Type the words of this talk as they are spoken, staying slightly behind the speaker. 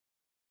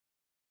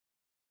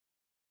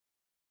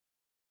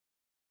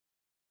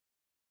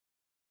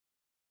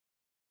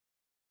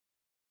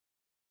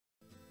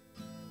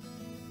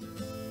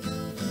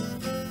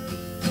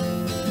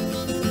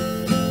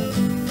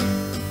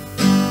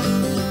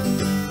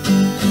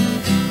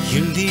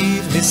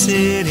be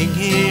sitting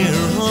here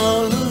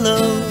all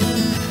alone,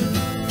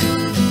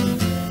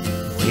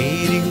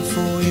 waiting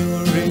for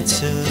your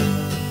return.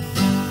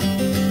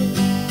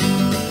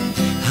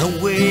 I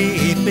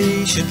wait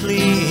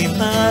patiently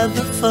by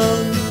the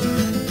phone.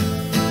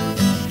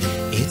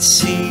 It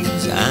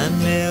seems I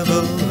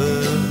never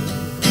learn,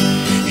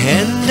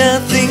 and I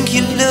think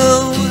you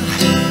know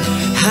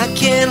I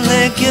can't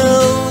let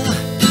go.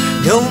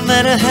 No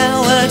matter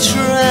how I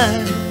try,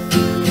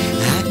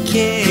 I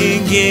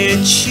can't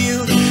get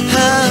you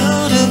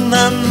out of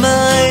my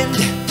mind.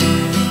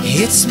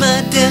 It's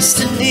my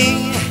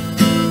destiny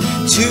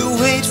to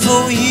wait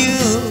for you,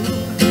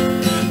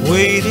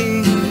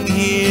 waiting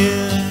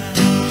here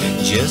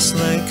just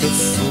like a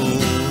fool.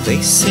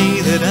 They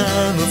say that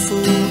I'm a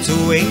fool to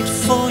wait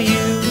for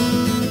you,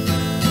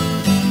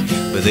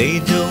 but they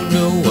don't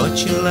know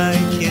what you're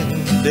like in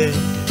bed.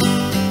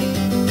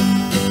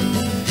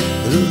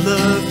 The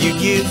love you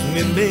give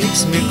me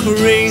makes me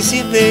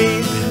crazy,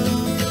 babe.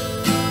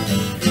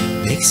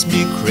 Makes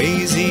me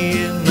crazy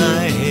in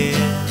my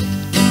head.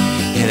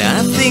 And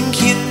I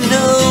think you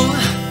know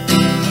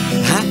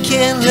I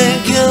can't let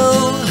go.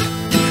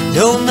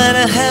 No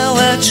matter how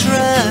I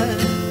try,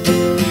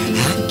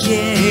 I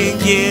can't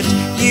get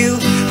you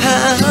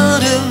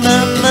out of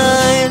my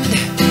mind.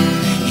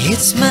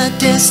 It's my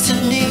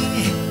destiny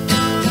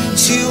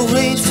to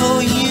wait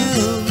for you,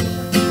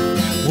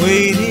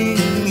 waiting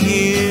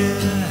here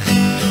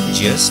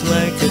just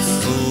like a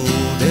fool.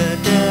 Da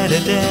da da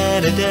da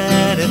da da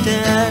da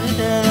da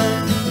da.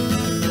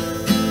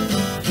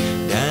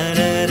 Da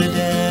da da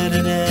da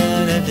da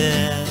da da.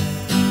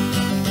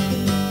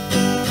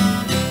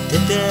 Da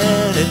da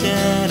da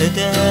da da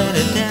da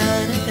da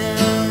da.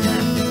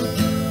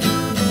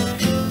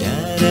 Da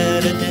da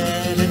da da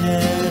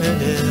da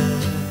da.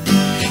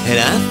 And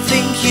I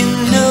think you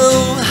know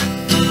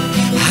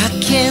I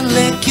can't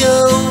let go.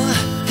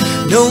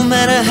 No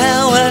matter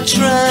how I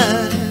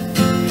try,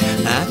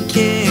 I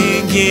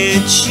can't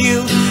get you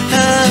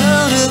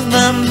out of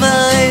my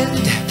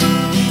mind.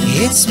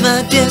 It's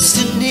my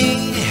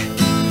destiny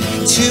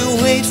to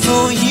wait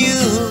for you,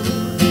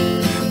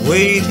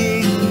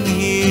 waiting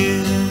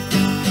here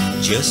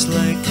just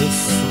like a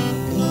fool.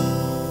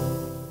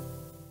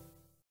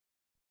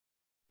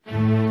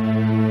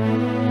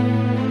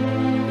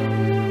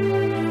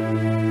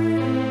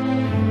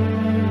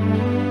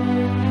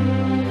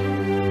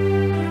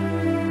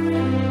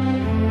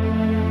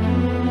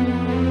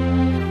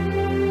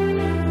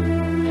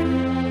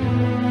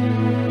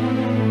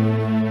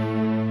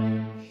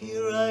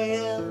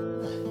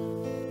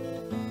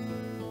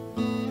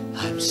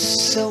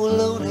 So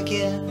alone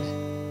again,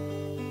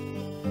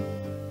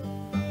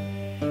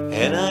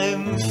 and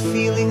I'm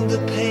feeling the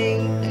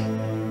pain.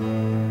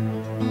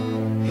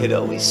 It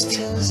always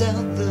turns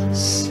out the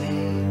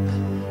same.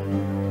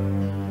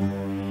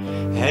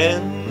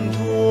 And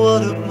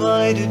what am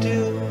I to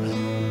do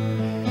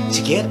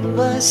to get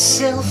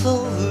myself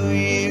over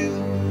you,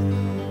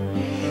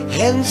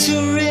 and to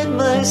rid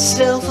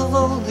myself of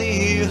all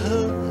the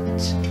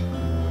hurt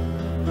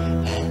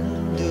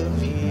and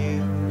of you?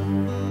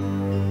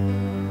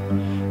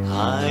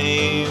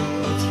 I'm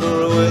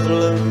through with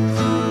love.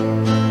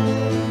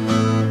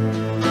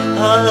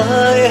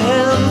 I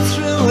am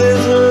through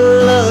with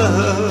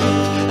love.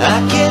 I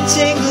can't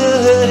take the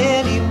hurt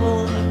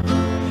anymore.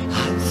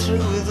 I'm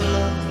through with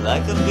love,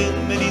 like I've been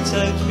many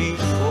times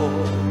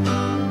before.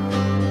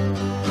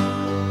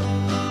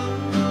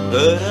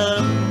 But I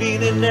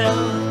mean it now.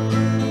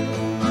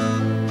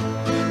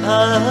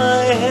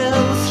 I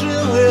am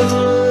through with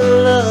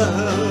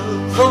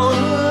love. All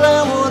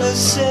I wanna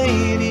say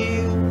to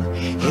you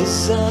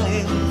is I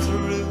am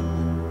through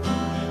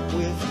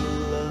with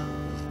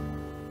love.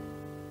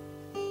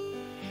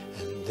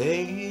 And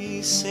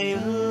they say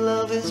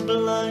love is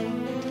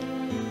blind,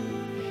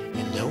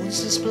 and no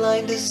one's as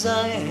blind as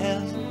I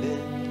have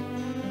been.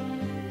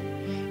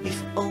 If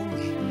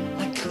only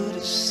I could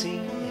have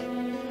seen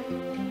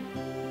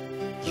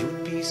you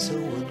would be so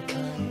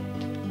unkind.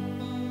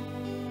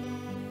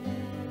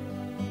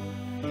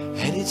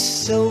 And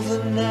it's over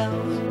now.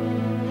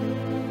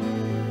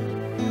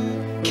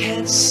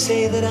 Can't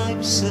say that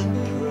I'm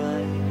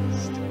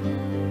surprised.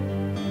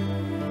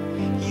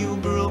 You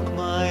broke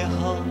my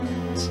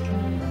heart,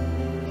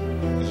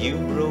 you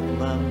broke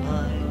my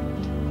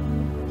mind,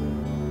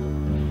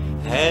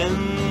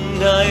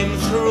 and I'm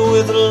through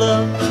with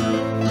love.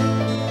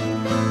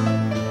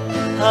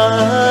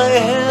 I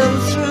am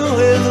through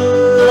with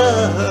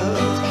love.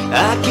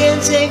 I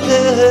can't take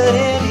the hurt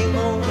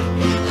anymore.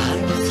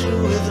 I'm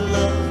through with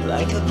love,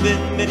 like I've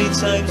been many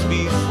times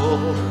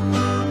before.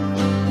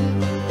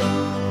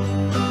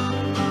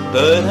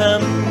 But I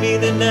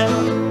mean it now.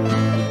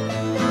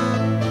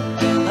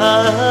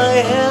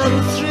 I am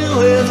through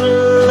with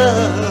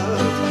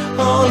love.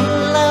 All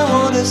I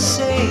wanna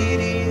say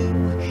to you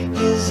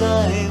is I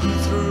am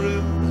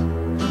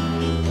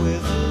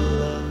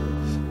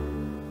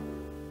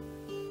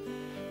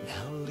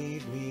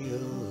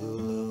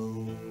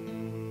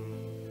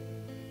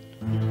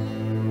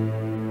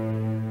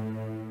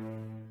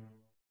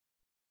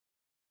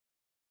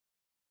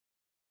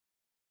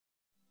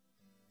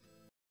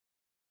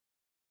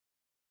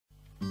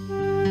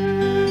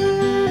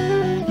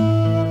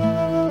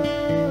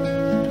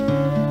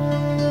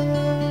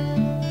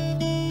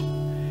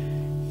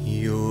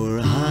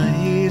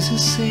eyes are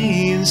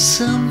saying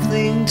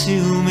something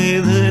to me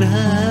that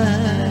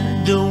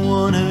I don't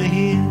wanna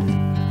hear.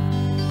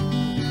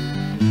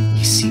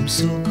 You seem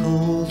so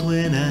cold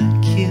when I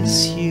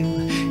kiss you.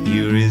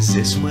 You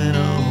resist when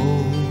I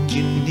hold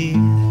you near.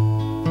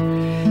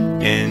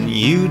 And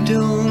you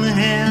don't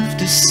have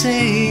to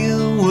say a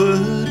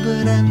word,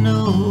 but I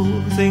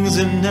know things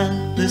are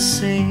not the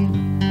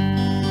same.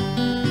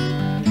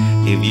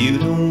 If you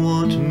don't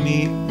want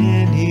me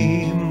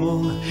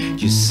anymore,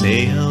 just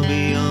say I'll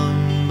be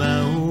on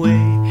my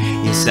way.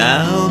 Yes,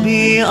 I'll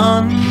be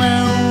on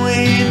my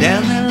way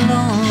down that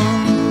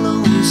long,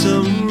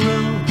 lonesome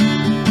road.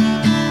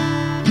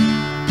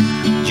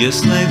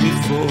 Just like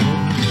before,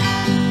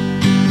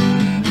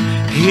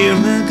 here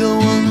I go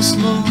once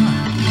more.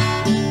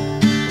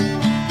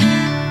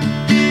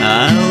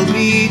 I'll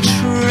be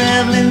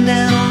traveling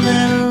down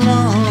that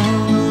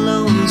long,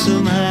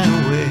 lonesome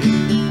highway.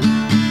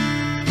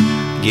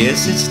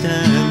 Guess it's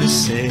time to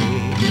say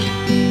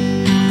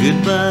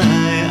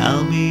goodbye,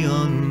 I'll be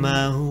on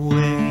my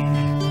way.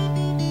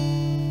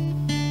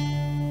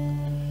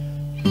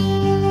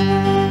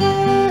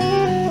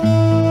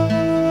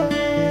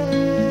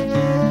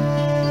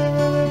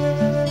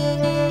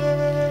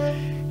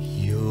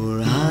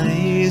 Your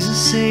eyes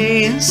are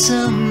saying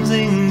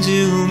something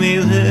to me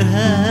that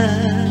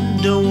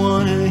I don't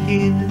wanna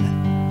hear.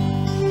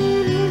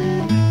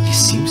 You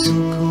seem so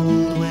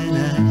cold when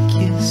I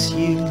kiss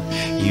you.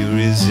 You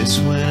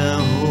resist when I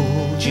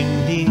hold you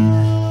near.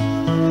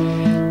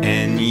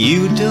 And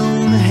you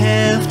don't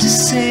have to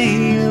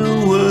say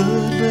a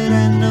word, but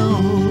I know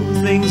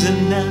things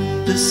are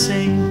not the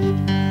same.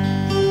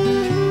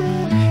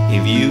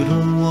 If you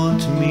don't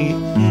want me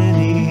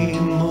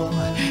anymore,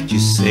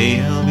 just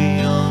say I'll be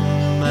on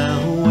my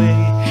way.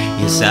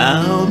 Yes,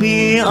 I'll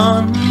be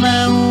on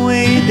my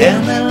way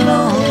down that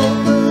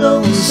long,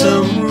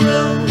 lonesome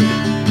road.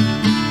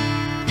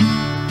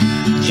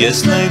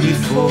 Just like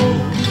before,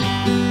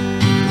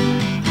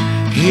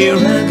 here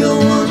I go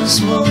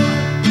once more.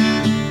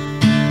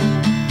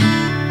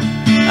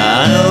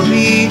 I'll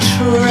be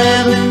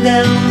traveling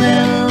down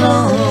that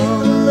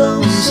long,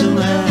 lonesome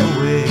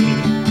highway.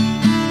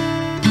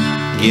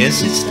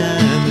 Guess it's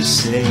time to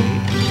say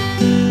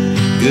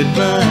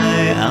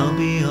goodbye, I'll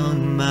be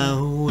on my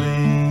way.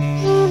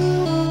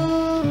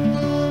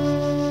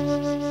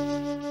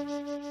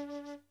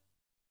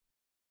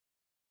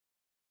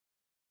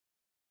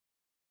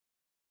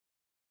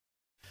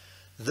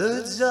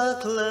 The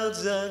dark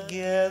clouds are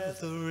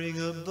gathering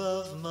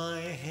above my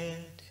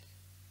head.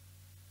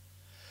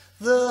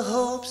 The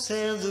hopes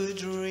and the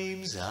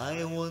dreams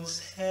I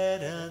once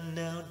had are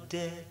now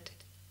dead.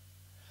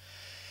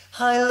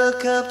 I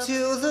look up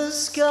to the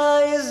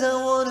skies, I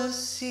wanna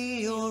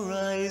see your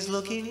eyes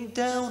looking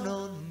down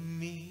on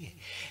me.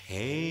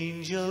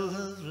 Angel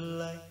of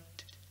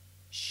light,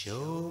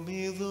 show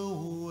me the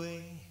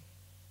way,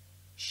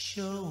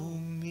 show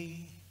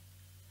me.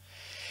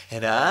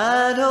 And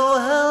I know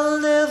I'll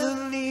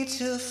never need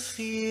to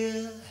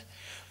fear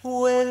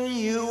when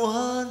you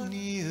are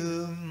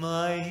near,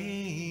 my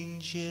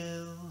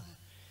angel,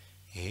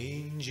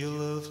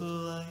 angel of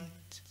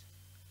light.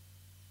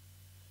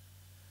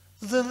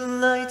 The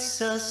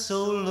nights are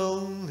so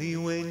lonely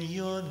when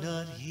you're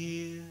not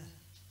here.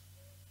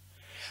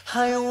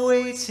 I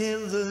wait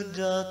in the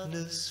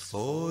darkness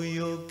for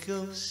your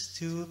ghost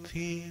to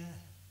appear.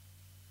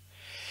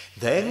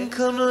 Then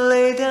come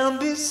lay down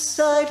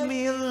beside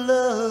me and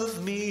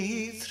love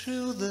me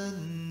through the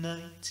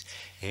night.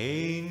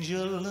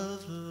 Angel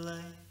of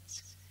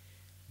light,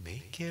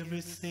 make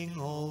everything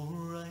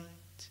alright.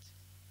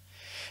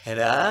 And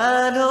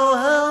I know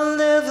I'll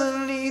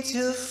never need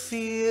to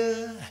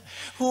fear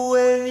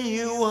when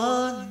you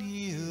are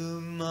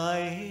near, my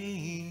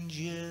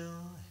angel,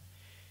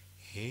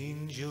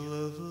 angel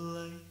of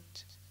light.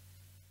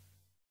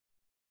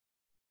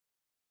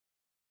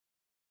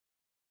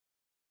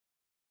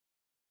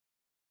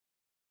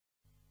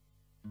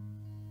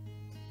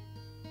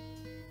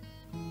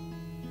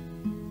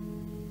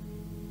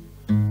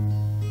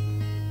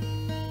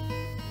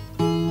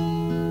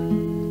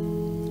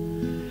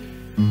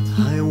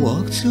 I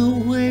walked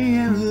away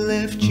and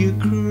left you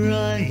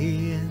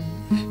crying.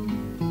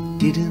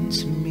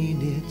 Didn't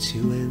mean it to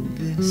end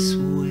this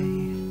way.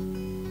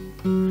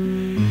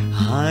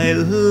 I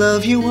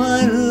love you,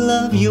 I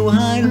love you,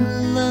 I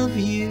love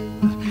you.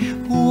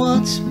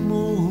 What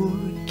more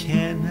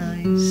can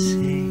I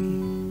say?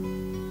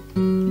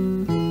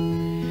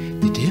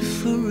 The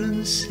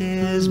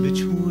differences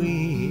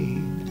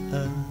between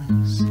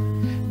us,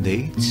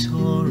 they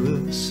tore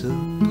us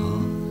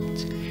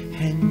apart.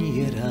 And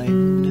yet I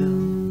know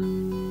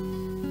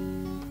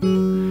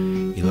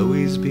you'll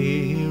always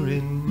be here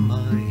in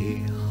my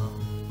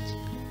heart.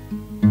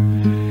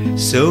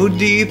 So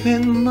deep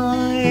in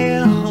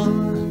my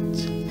heart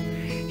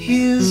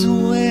is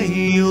where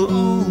you'll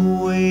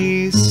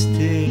always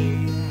stay.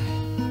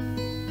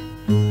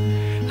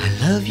 I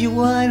love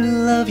you, I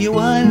love you,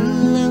 I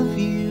love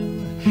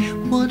you.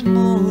 What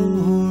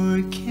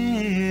more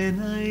can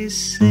I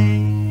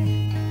say?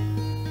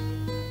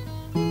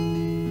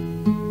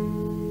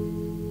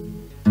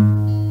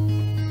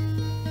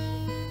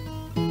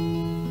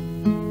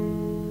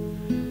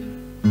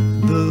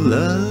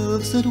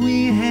 moments that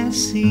we had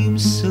seem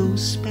so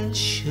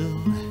special.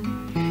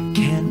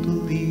 Can't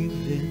believe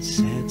it's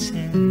at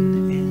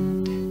an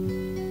end.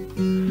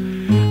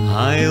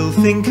 I'll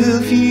think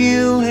of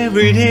you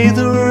every day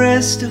the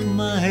rest of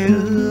my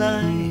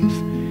life.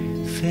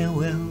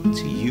 Farewell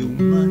to you,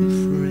 my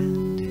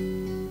friend.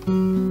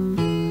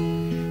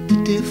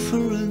 The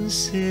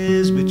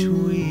differences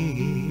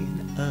between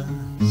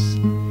us,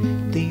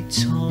 they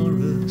tore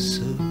us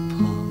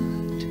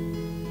apart.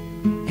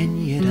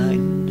 And yet I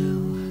know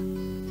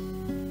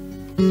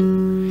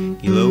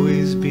you'll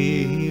always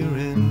be here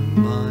in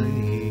my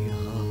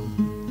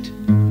heart.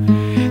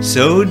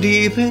 So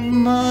deep in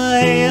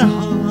my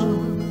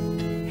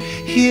heart,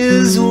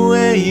 here's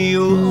where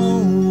you'll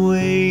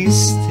always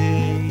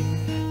stay.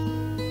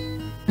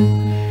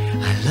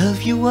 I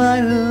love you,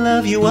 I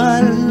love you,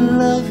 I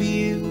love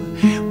you.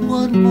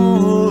 What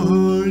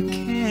more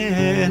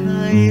can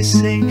I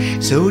say?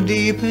 So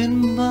deep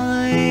in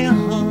my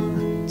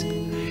heart,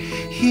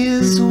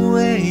 here's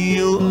where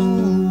you'll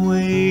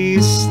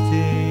always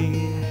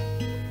stay.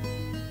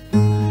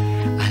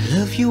 I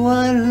love you,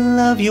 I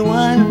love you,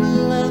 I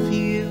love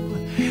you.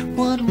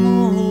 What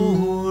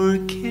more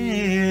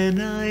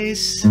can I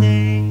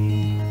say?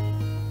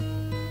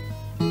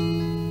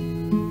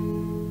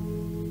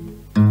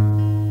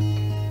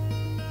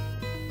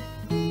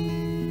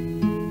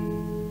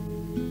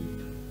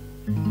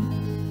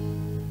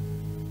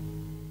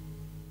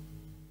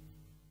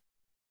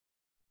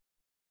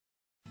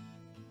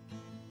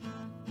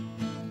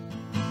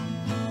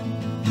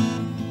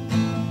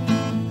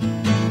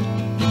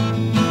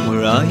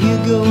 Where are you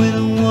going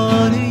and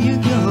what are you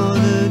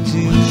gonna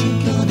do?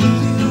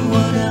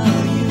 What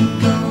are you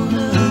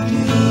gonna do?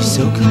 You're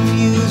so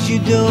confused you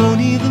don't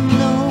even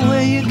know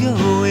where you're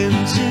going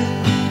to.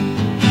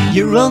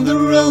 You're on the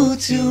road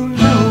to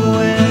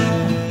nowhere.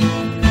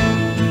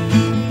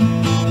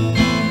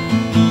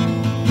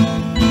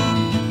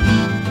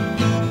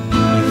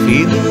 You're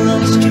feeling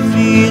lost, you're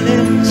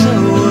feeling so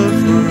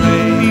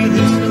afraid.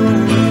 You're so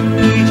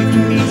afraid, you're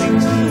feeling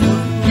so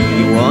afraid.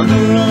 You wanna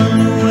run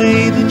away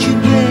but your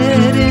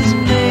bed is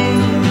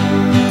made.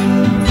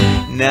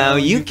 Now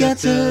you got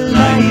to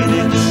lie in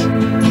it.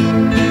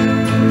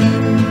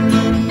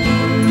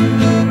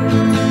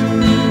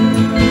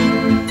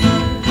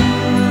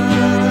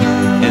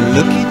 And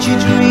look at your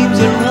dreams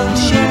are all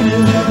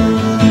shattered.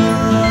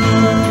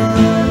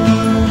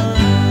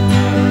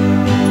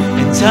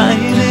 And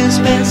time is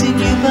passing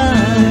you by.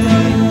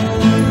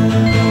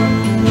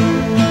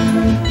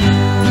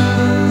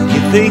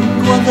 You think,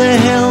 what the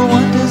hell,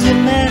 what does it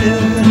matter?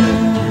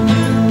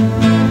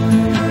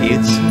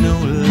 It's no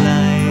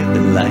lie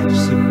that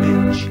life's a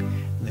bitch,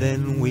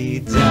 then we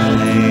die.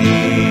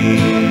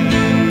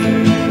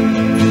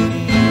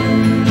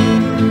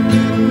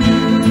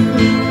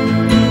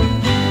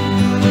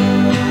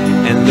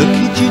 And look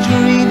at your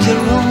dreams,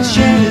 they're all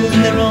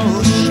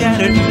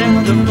shattered, now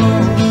they're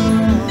all.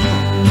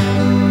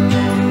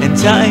 And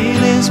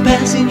time is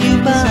passing you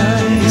by,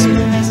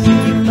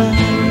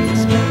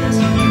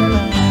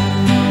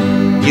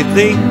 You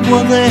think,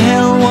 what the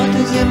hell, what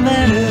does it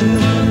matter?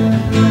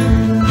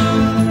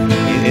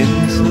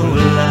 It's no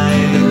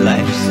lie that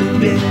life's a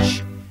bitch,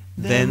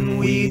 then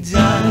we die.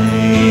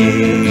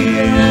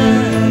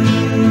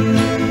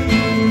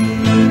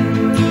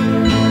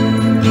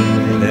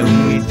 Then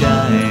we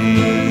die.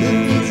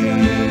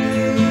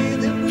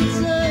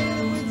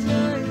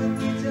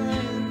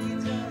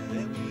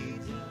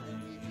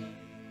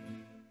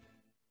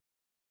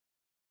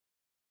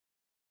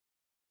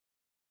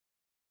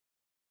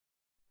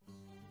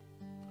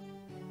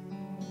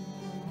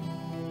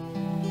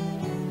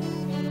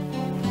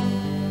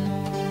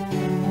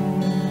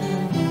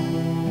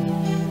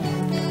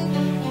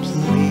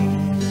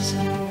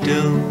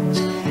 Don't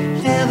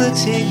ever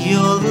take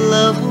your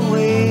love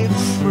away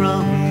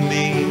from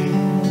me,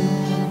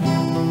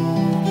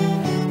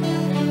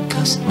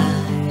 'cause I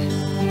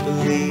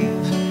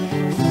believe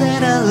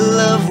that our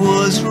love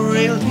was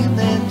really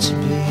meant to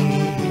be.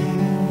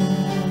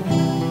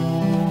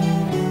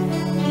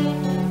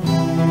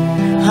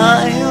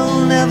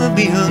 I'll never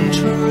be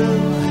untrue.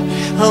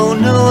 Oh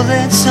no,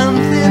 that's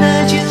something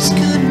I just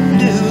couldn't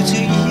do to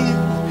you,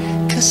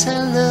 'cause I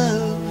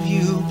love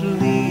you,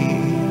 please.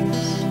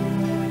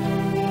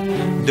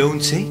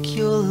 Don't take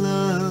your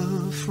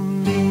love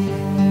from me.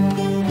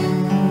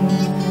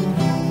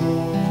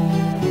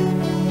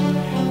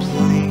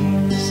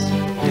 Please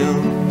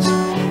don't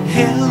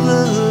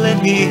ever let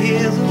me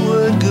hear the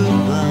word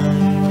goodbye,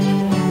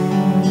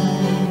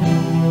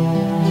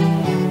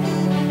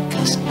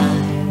 'cause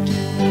I'd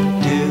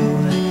do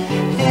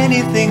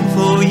anything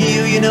for you,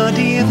 you not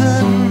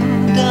even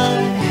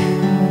die.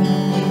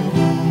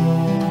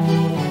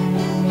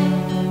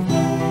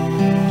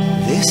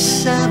 This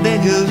I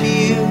beg of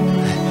you.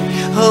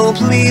 Oh,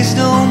 please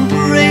don't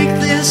break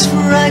this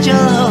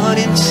fragile heart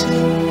in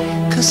two,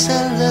 'cause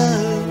I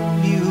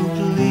love you,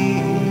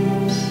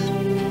 please.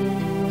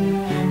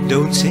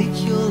 Don't take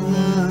your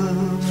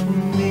love from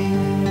me.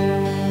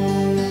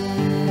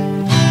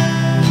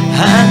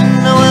 I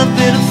know I've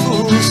been a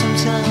fool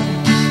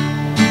sometimes,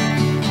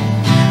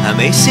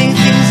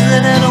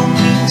 that I don't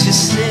mean to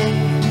say,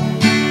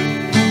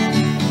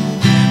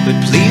 but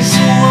please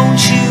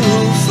won't you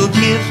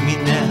forgive me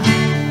now?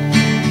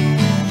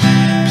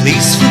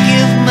 Please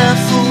forgive my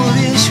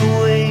foolish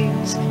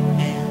ways,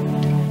 and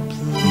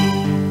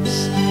please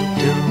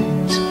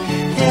don't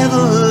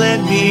ever let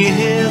me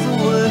hear the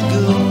word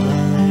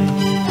goodbye,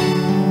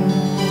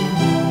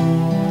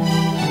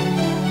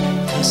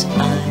 'cause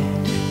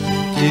I'd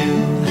do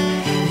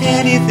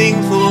anything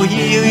for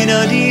you,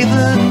 not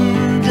even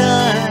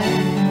die.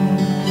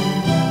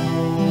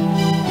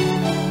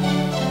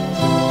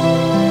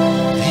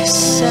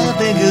 This I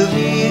beg of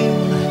you,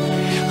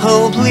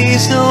 oh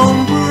please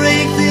don't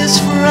break this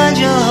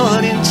fragile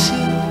heart in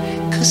two,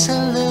 'cause I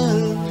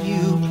love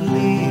you,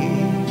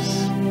 please.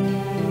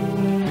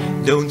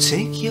 Don't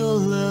take your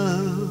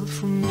love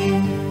from me.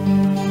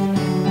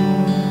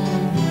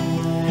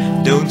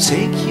 Don't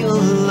take your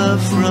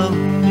love from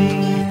me.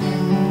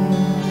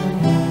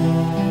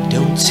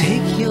 Don't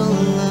take your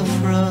love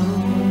from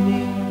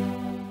me.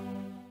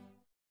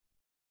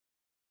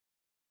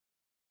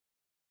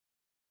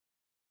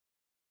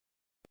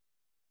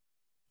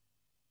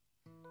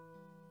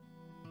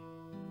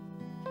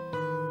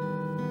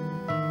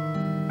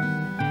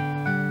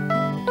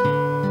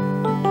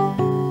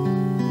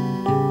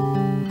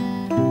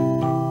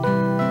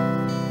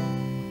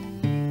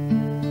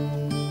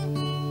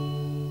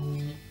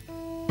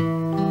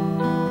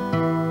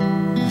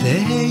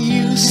 There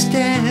you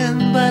stand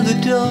by the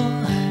door,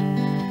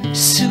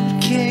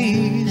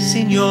 suitcase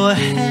in your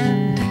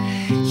hand.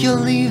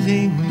 You're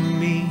leaving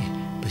me,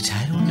 but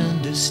I don't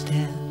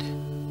understand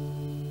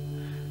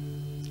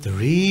the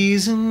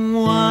reason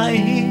why.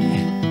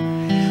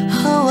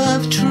 Oh,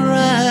 I've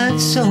tried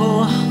so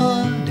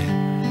hard,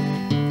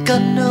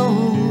 God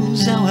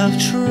knows how I've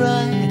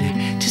tried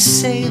to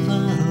save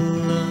our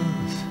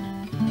love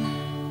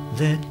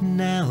that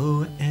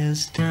now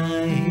has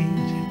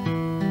died.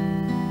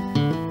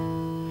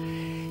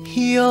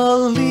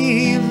 You're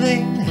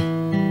leaving,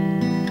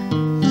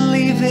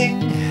 leaving,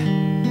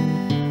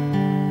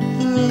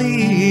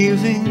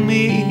 leaving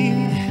me.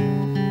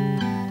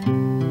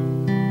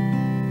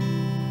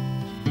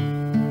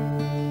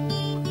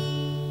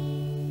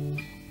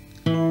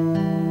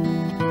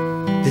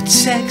 The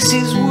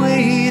taxi's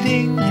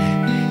waiting,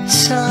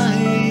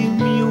 time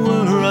you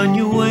were on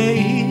your way,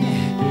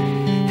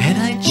 and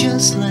I'd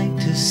just like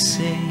to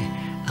say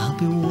I'll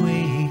be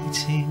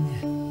waiting.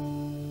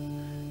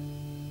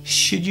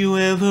 Should you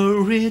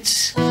ever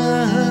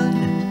return?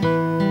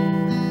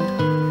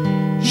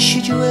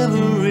 Should you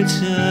ever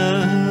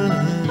return?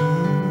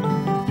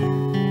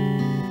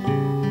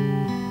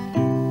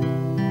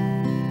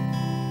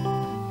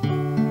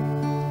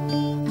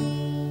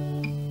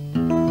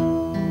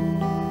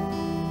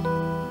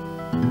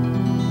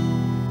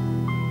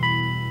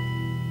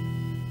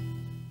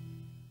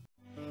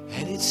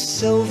 And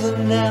it's over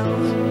now.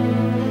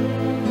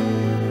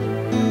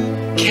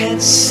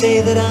 Can't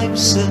say that I'm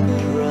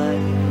surprised.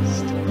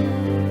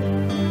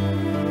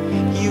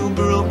 You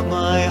broke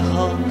my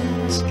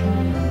heart,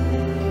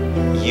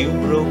 you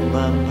broke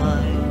my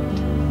mind,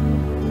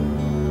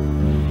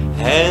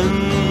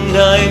 and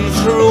I'm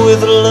through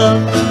with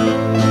love.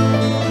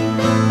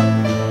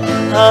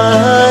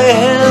 I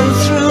am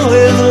through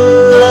with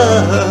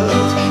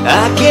love.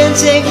 I can't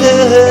take the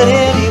hurt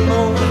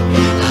anymore.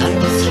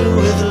 I'm through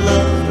with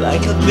love,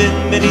 like I've been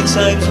many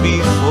times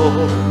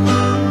before.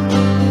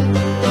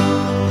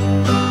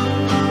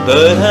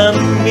 But I'm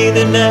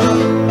meaner now.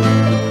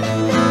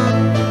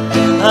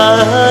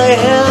 I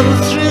am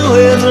through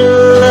with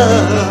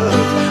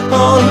love.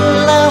 All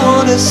I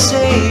wanna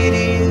say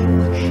to you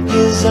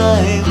is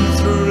I